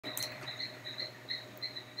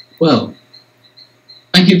Well,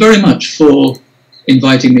 thank you very much for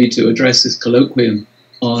inviting me to address this colloquium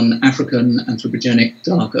on African anthropogenic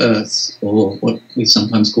dark earths, or what we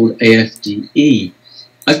sometimes call AFDE.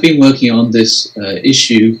 I've been working on this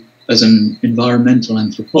issue as an environmental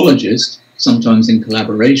anthropologist, sometimes in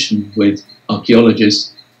collaboration with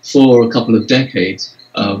archaeologists, for a couple of decades,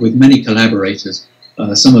 with many collaborators,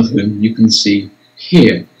 some of whom you can see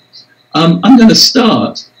here. I'm going to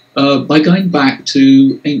start by going back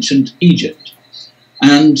to ancient Egypt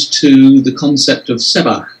and to the concept of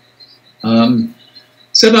sebach.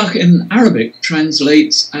 Sebach in Arabic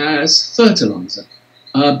translates as fertilizer,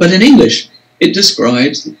 but in English it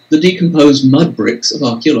describes the decomposed mud bricks of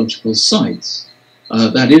archaeological sites.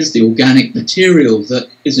 That is, the organic material that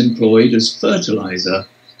is employed as fertilizer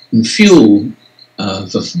and fuel,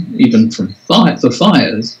 for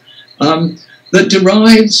fires, that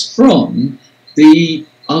derives from the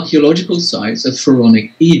archaeological sites of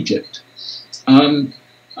pharaonic Egypt.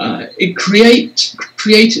 It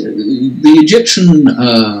created the Egyptian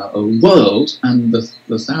world, and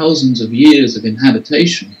the thousands of years of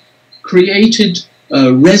inhabitation created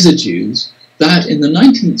residues that in the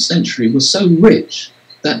 19th century were so rich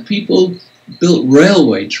that people built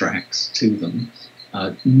railway tracks to them,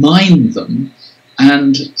 mined them,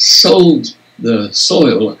 and sold the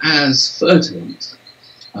soil as fertilizer.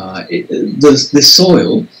 The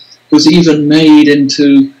soil was even made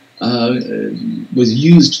into, was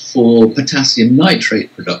used for potassium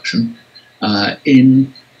nitrate production as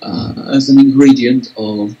an ingredient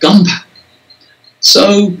of gunpowder.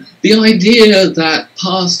 So the idea that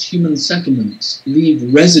past human settlements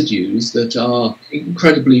leave residues that are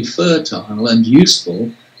incredibly fertile and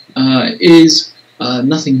useful is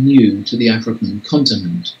nothing new to the African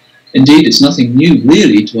continent. Indeed, it's nothing new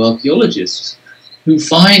really to archaeologists who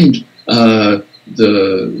find the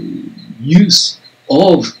use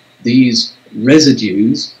of these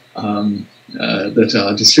residues that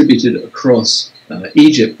are distributed across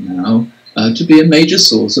Egypt now to be a major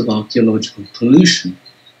source of archaeological pollution.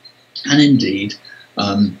 And indeed,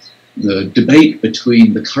 the debate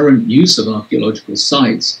between the current use of archaeological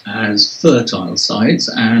sites as fertile sites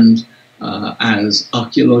and as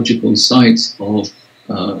archaeological sites of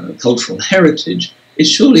cultural heritage is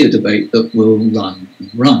surely a debate that will run and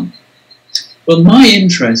run. Well, my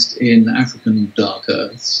interest in African dark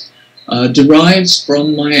earths derives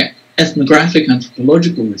from my ethnographic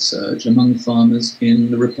anthropological research among farmers in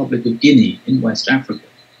the Republic of Guinea in West Africa.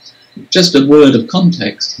 Just a word of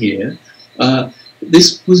context here,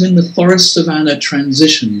 this was in the forest savanna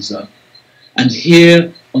transition zone, and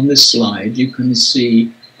here on this slide you can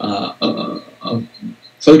see a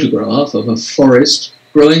photograph of a forest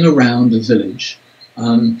growing around a village,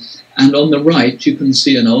 and on the right you can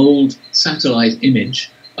see an old satellite image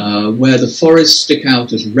where the forests stick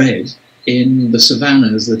out as red in the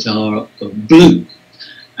savannas that are blue.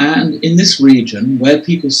 And in this region where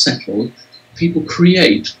people settle, people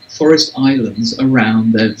create forest islands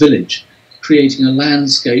around their village, creating a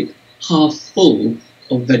landscape half full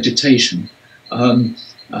of vegetation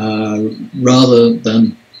rather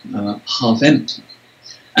than half empty.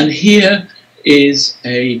 And here is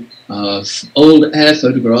a old air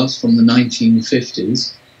photograph from the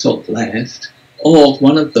 1950s, top left, of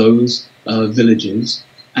one of those villages,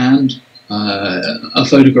 and a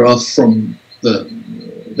photograph from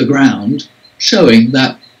the ground showing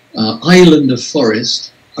that island of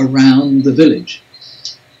forest around the village.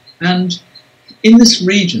 And in this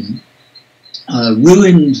region,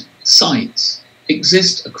 ruined sites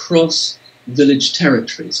exist across village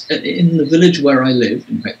territories. In the village where I lived,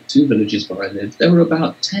 in fact the two villages where I lived, there were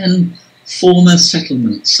about 10 former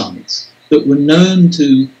settlement sites that were known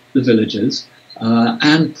to the villagers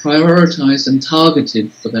and prioritized and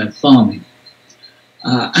targeted for their farming.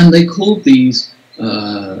 And they called these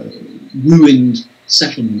ruined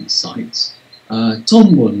settlement sites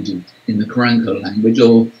Tombondi in the Karanko language,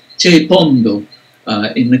 or Chepondo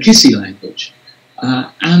in the Kissi language.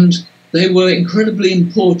 And they were incredibly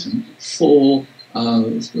important for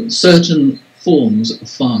certain forms of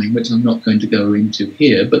farming, which I'm not going to go into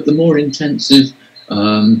here, but the more intensive,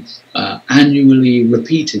 annually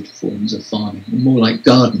repeated forms of farming, more like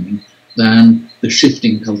gardening than the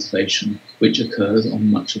shifting cultivation which occurs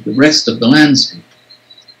on much of the rest of the landscape.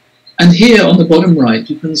 And here on the bottom right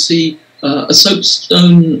you can see a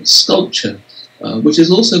soapstone sculpture, which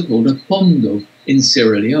is also called a pondo in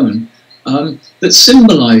Sierra Leone, that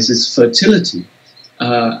symbolizes fertility,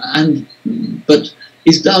 but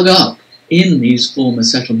is dug up in these former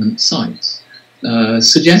settlement sites,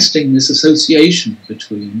 suggesting this association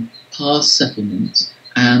between past settlements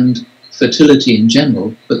and fertility in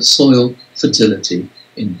general, but soil fertility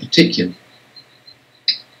in particular.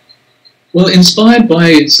 Well, inspired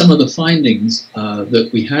by some of the findings that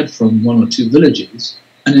we had from 1 or 2 villages,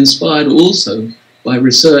 and inspired also by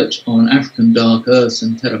research on African dark earths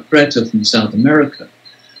and terra preta from South America,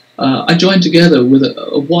 I joined together with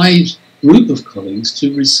a wide group of colleagues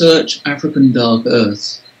to research African dark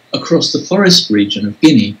earths across the forest region of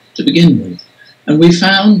Guinea to begin with. And we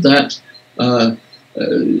found that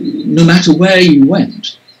no matter where you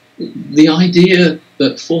went, the idea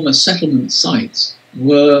that former settlement sites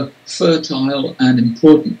were fertile and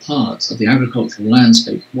important parts of the agricultural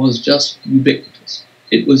landscape was just ubiquitous.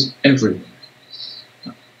 It was everywhere,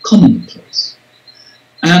 commonplace.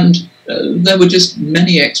 And there were just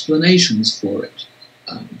many explanations for it.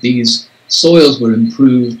 These soils were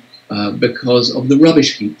improved because of the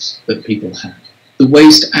rubbish heaps that people had, the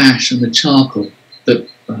waste ash and the charcoal that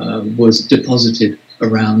was deposited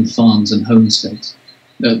around farms and homesteads,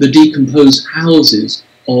 the decomposed houses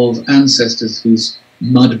of ancestors whose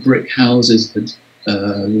mud brick houses had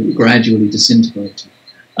gradually disintegrated,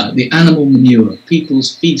 the animal manure,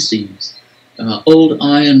 people's feces, old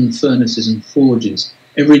iron furnaces and forges,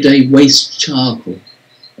 everyday waste charcoal,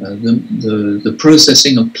 the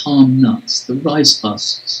processing of palm nuts, the rice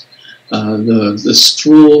husks, the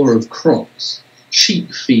straw of crops,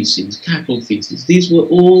 sheep feces, cattle feces. These were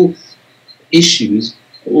all issues,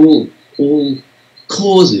 all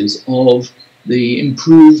causes of the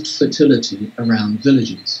improved fertility around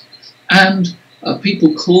villages. And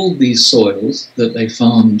people called these soils that they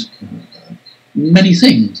farmed many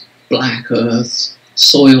things: black earths,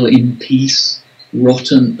 soil in peace,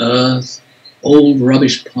 rotten earth, old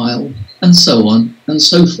rubbish pile, and so on and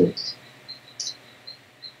so forth.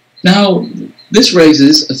 Now, this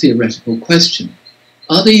raises a theoretical question.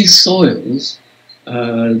 Are these soils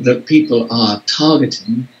that people are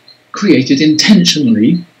targeting created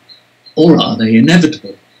intentionally, or are they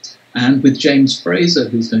inevitable? And with James Fraser,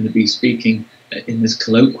 who's going to be speaking in this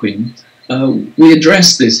colloquium, we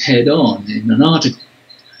address this head on in an article.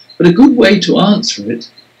 But a good way to answer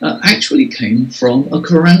it actually came from a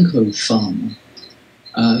Karanko farmer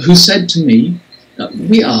who said to me,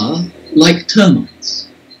 we are like termites.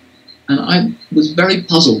 And I was very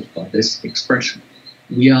puzzled by this expression.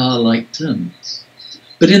 We are like termites.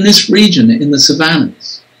 But in this region, in the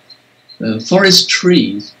savannas, forest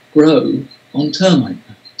trees grow on termite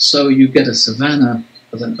mounds. So you get a savanna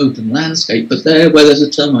of an open landscape, but there where there's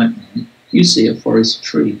a termite mound, you see a forest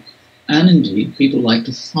tree. And indeed, people like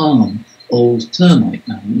to farm old termite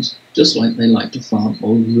mounds, just like they like to farm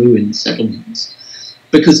old ruined settlements.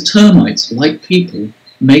 Because termites, like people,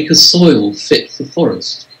 make a soil fit for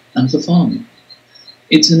forest and for farming.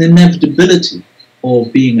 It's an inevitability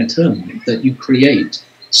of being a termite that you create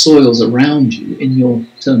soils around you in your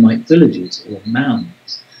termite villages or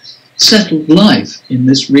mounds. Settled life in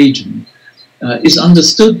this region is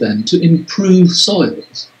understood then to improve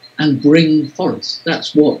soils and bring forests.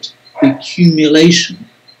 That's what the accumulation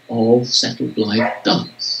of settled life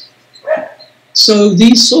does. So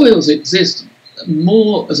these soils exist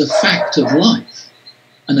more as a fact of life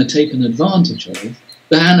and are taken advantage of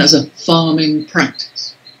than as a farming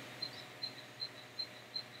practice.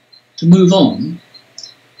 To move on,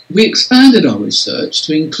 we expanded our research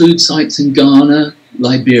to include sites in Ghana,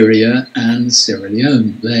 Liberia and Sierra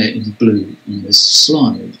Leone, there in blue on this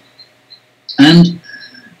slide. And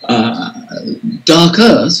dark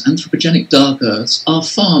earths, anthropogenic dark earths, are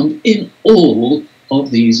farmed in all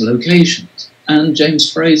of these locations. And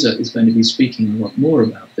James Fraser is going to be speaking a lot more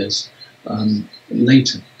about this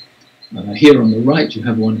later. Here on the right you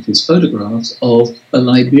have one of his photographs of a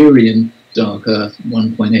Liberian dark earth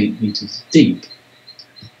 1.8 meters deep.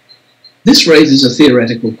 This raises a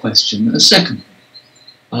theoretical question, a second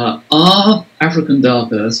one. Are African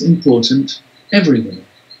dark earths important everywhere?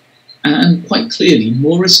 And quite clearly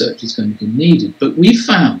more research is going to be needed, but we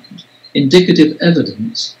found indicative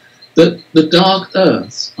evidence that the dark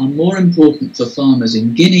earths are more important for farmers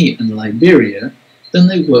in Guinea and Liberia than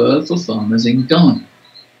they were for farmers in Ghana.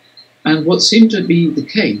 And what seemed to be the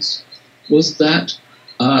case was that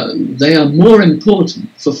they are more important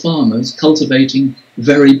for farmers cultivating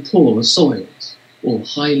very poor soils or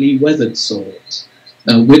highly weathered soils,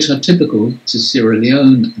 which are typical to Sierra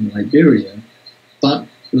Leone and Liberia, but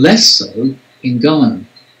less so in Ghana.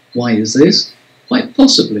 Why is this? Quite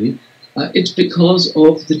possibly it's because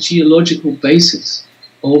of the geological basis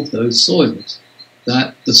of those soils,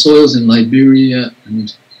 that the soils in Liberia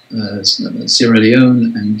and Sierra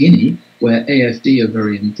Leone and Guinea, where AFD are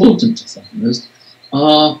very important to farmers,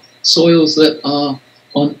 are soils that are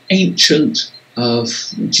on ancient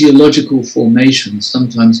geological formations,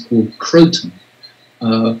 sometimes called croton,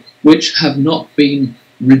 which have not been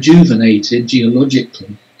rejuvenated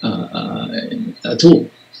geologically at all.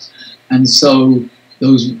 And so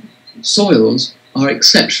those soils are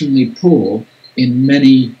exceptionally poor in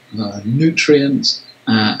many nutrients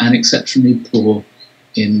and exceptionally poor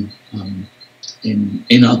in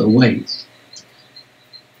other ways.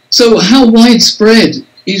 So how widespread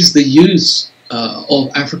is the use of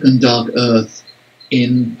African dark earth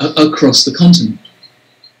across the continent?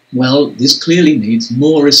 Well, this clearly needs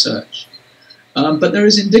more research. But there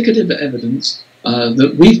is indicative evidence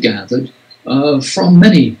that we've gathered from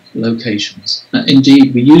many locations.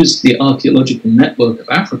 Indeed, we used the Archaeological Network of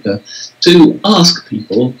Africa to ask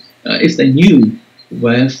people if they knew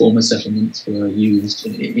where former settlements were used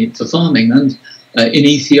for farming. And in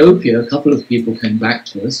Ethiopia, a couple of people came back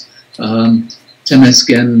to us,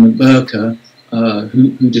 Temesgen Berka,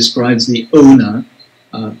 who describes the Ona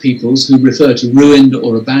peoples who refer to ruined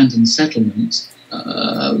or abandoned settlements,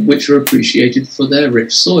 which are appreciated for their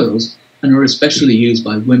rich soils and are especially used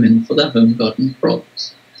by women for their home garden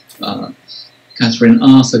crops. Catherine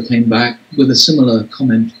Arthur came back with a similar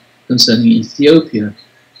comment concerning Ethiopia.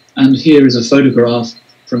 And here is a photograph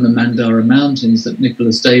from the Mandara Mountains that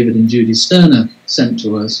Nicholas David and Judy Sterner sent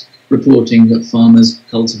to us, reporting that farmers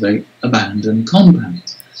cultivate abandoned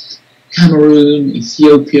compounds. Cameroon,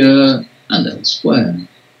 Ethiopia, and elsewhere.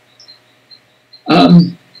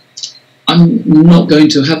 I'm not going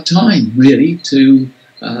to have time, really, to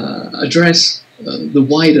address the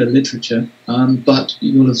wider literature, but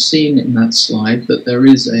you'll have seen in that slide that there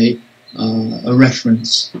is a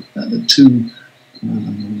reference to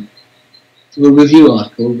a review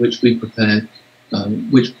article which we prepared,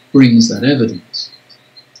 which brings that evidence.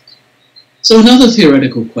 So another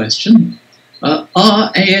theoretical question, are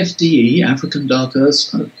AFDE, African dark earths,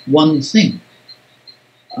 kind of one thing?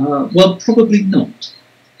 Well, probably not.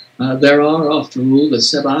 There are, after all, the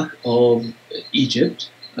Sebach of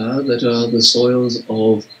Egypt, that are the soils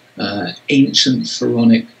of ancient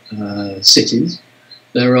pharaonic cities.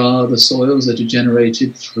 There are the soils that are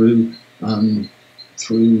generated through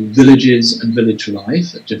villages and village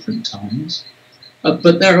life at different times.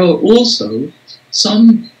 But there are also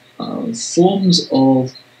some forms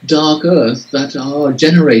of dark earth that are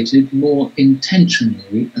generated more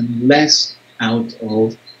intentionally and less out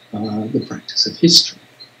of the practice of history.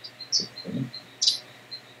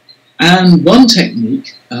 And one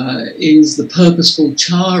technique is the purposeful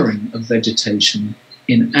charring of vegetation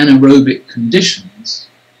in anaerobic conditions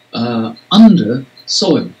under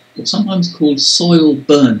soil, or sometimes called soil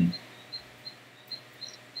burning.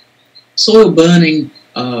 Soil burning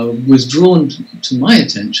was drawn to my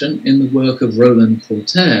attention in the work of Roland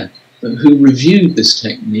Porter, who reviewed this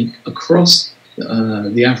technique across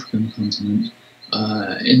the African continent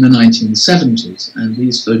in the 1970s, and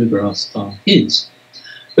these photographs are his.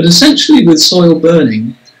 But essentially with soil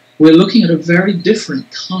burning, we're looking at a very different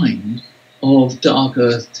kind of dark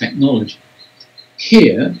earth technology.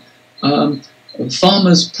 Here,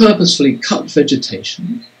 farmers purposefully cut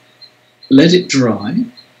vegetation, let it dry,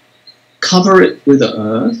 cover it with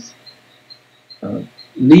earth,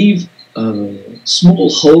 leave small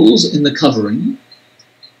holes in the covering,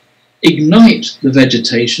 ignite the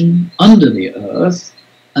vegetation under the earth,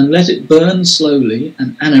 and let it burn slowly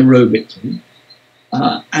and anaerobically,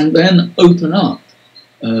 and then open up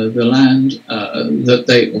the land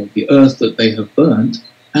or the earth that they have burnt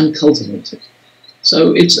and cultivate it.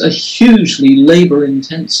 So it's a hugely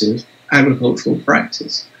labour-intensive agricultural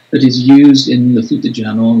practice that is used in the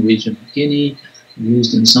Fouta-Djallon region of Guinea,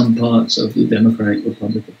 used in some parts of the Democratic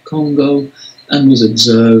Republic of Congo, and was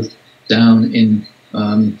observed down in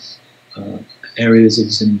areas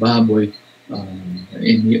of Zimbabwe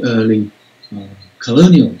in the early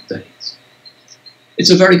colonial days.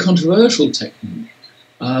 It's a very controversial technique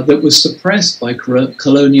that was suppressed by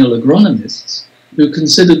colonial agronomists who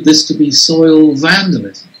considered this to be soil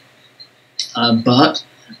vandalism. But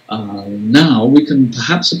now we can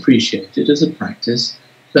perhaps appreciate it as a practice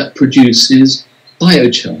that produces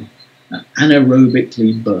biochar,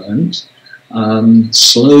 anaerobically burnt,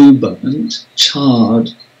 slow burnt, charred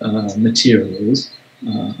materials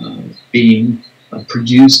being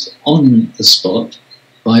produced on the spot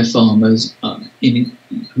by farmers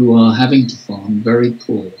who are having to farm very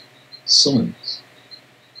poor soils.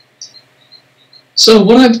 So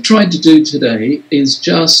what I've tried to do today is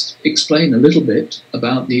just explain a little bit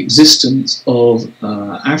about the existence of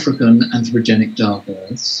African anthropogenic dark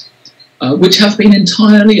earths, which have been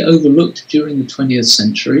entirely overlooked during the 20th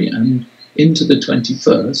century and into the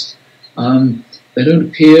 21st. They don't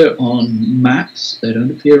appear on maps, they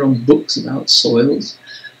don't appear on books about soils,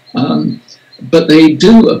 but they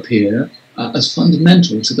do appear as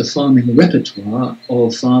fundamental to the farming repertoire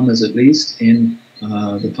of farmers, at least in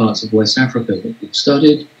the parts of West Africa that we've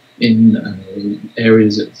studied, in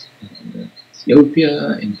areas of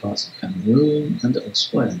Ethiopia, in parts of Cameroon, and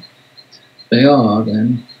elsewhere. They are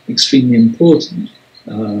then extremely important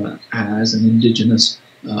as an indigenous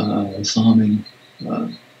farming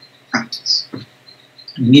practice.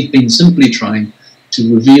 And we've been simply trying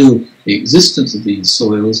to reveal the existence of these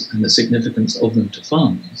soils and the significance of them to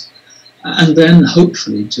farmers, and then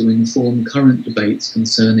hopefully to inform current debates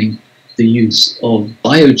concerning the use of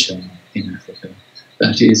biochar in Africa.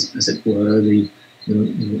 That is, as it were,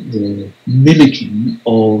 the mimicking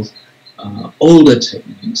of older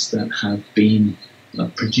techniques that have been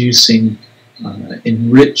producing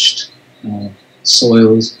enriched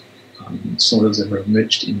soils, soils that are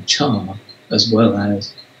enriched in char, as well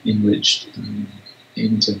as enriched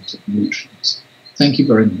in terms of nutrients. Thank you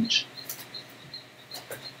very much.